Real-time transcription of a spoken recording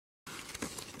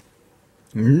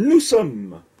Nous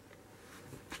sommes,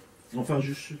 enfin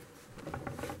je suis,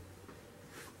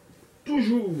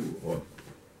 toujours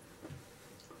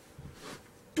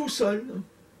tout seul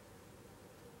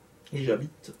et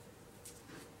j'habite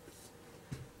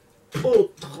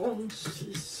au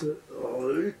 36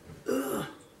 rue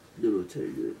de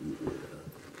l'hôtel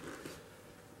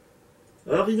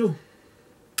à Rino.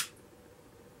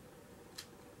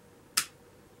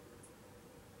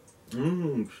 Je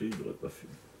n'aurais pas fait.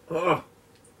 Ah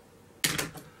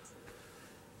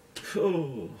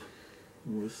oh,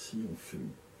 voici on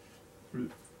fume. Plus.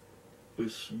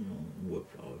 Aussi on boit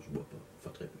pas, je bois pas,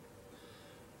 enfin très peu.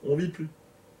 On vit plus.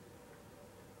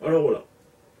 Alors voilà.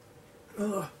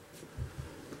 Ah.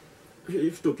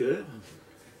 Philippe Stocker.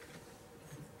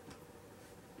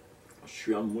 Je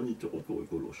suis un moniteur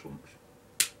auto-écolo au chômage.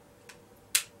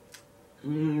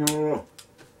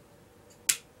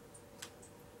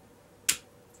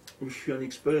 Je suis un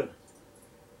expert.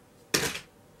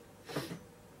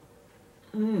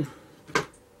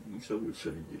 Ça vous le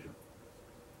savez déjà.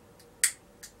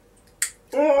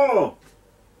 Oh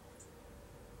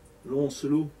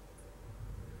Lancelot.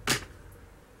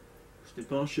 C'était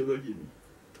pas un chevalier, lui.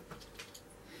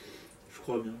 Je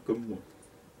crois bien, comme moi.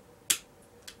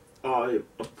 Ah, et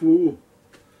pour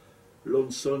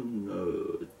Lanson,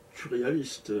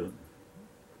 Trialvideos.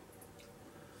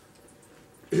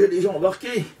 J'ai déjà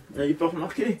embarqué. Vous n'avez pas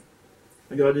remarqué?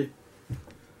 Regardez.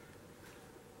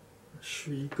 Je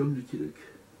suis comme Lucky Luke.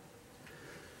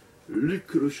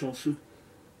 Luc le chanceux.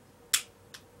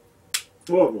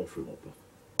 Oh bon, je ne mens pas.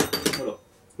 Voilà.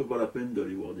 C'est pas la peine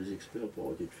d'aller voir des experts pour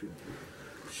arrêter de fumer.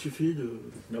 Il suffit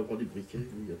d'avoir des briquets,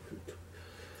 il n'y a plus de tout.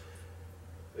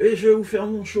 Et je vais vous faire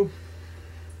mon show.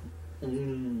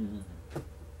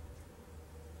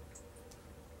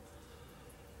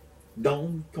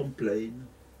 Don't complain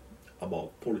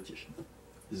about politicians.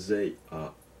 They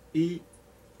are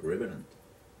irrelevant.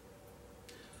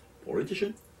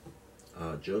 Politicians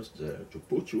are just there to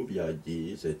put you the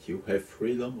idea that you have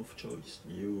freedom of choice.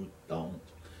 You don't.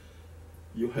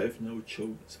 You have no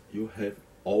choice. You have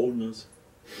owners.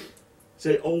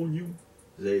 They own you.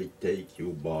 They take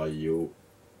you by you.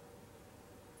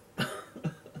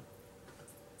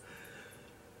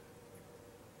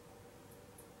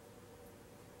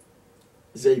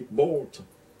 They bought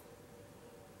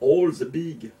all the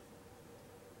big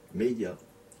media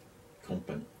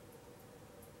company.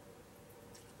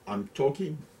 I'm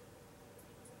talking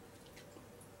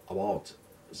about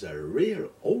the real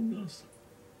owners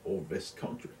of this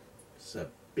country, the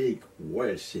big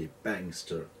wealthy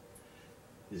bankster.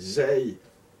 They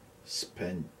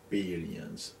spend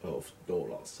billions of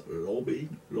dollars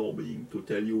lobbying to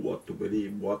tell you what to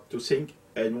believe, what to think,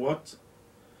 and what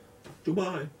to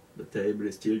buy. The table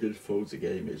is tilted, for the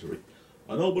game is rigged.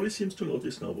 And nobody seems to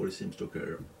notice, nobody seems to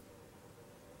care.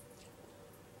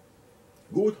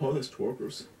 Good, honest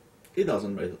workers, it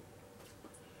doesn't matter.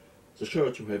 The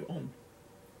shirt you have on,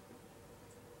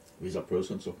 with a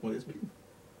persons of modest being,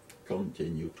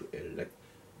 continue to elect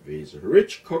these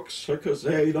rich cocksuckers.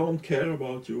 They don't care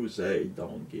about you, they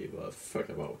don't give a fuck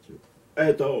about you.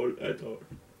 At all, at all.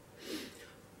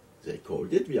 They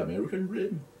called it the American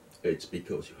dream. It's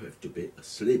because you have to be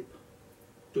asleep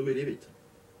to believe it.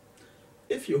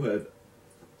 If you have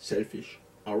selfish,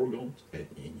 arrogant, and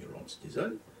ignorant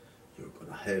citizen, you're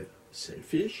gonna have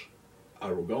selfish,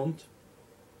 arrogant,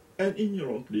 and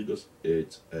ignorant leaders.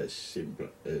 It's as simple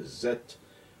as that.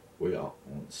 We are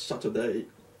on Saturday,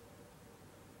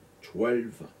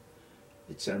 12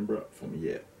 December from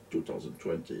year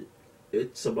 2020.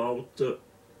 It's about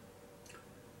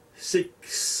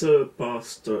 6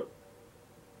 past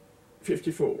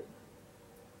 54.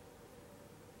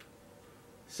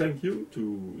 Thank you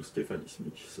to Stéphanie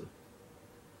Smith,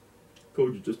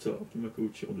 coach de star qui m'a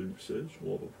coaché en 2016, je ne sais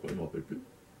pas pourquoi il ne me rappelle plus.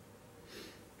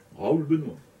 Raoul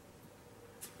Benoît,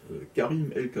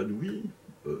 Karim El Kadoui,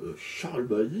 Charles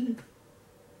Bailly,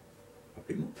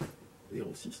 appelez-moi,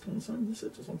 06 35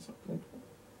 17 65 33,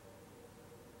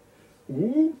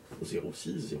 ou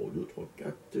 06 02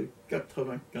 34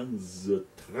 95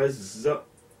 13.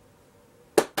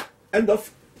 End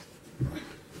of.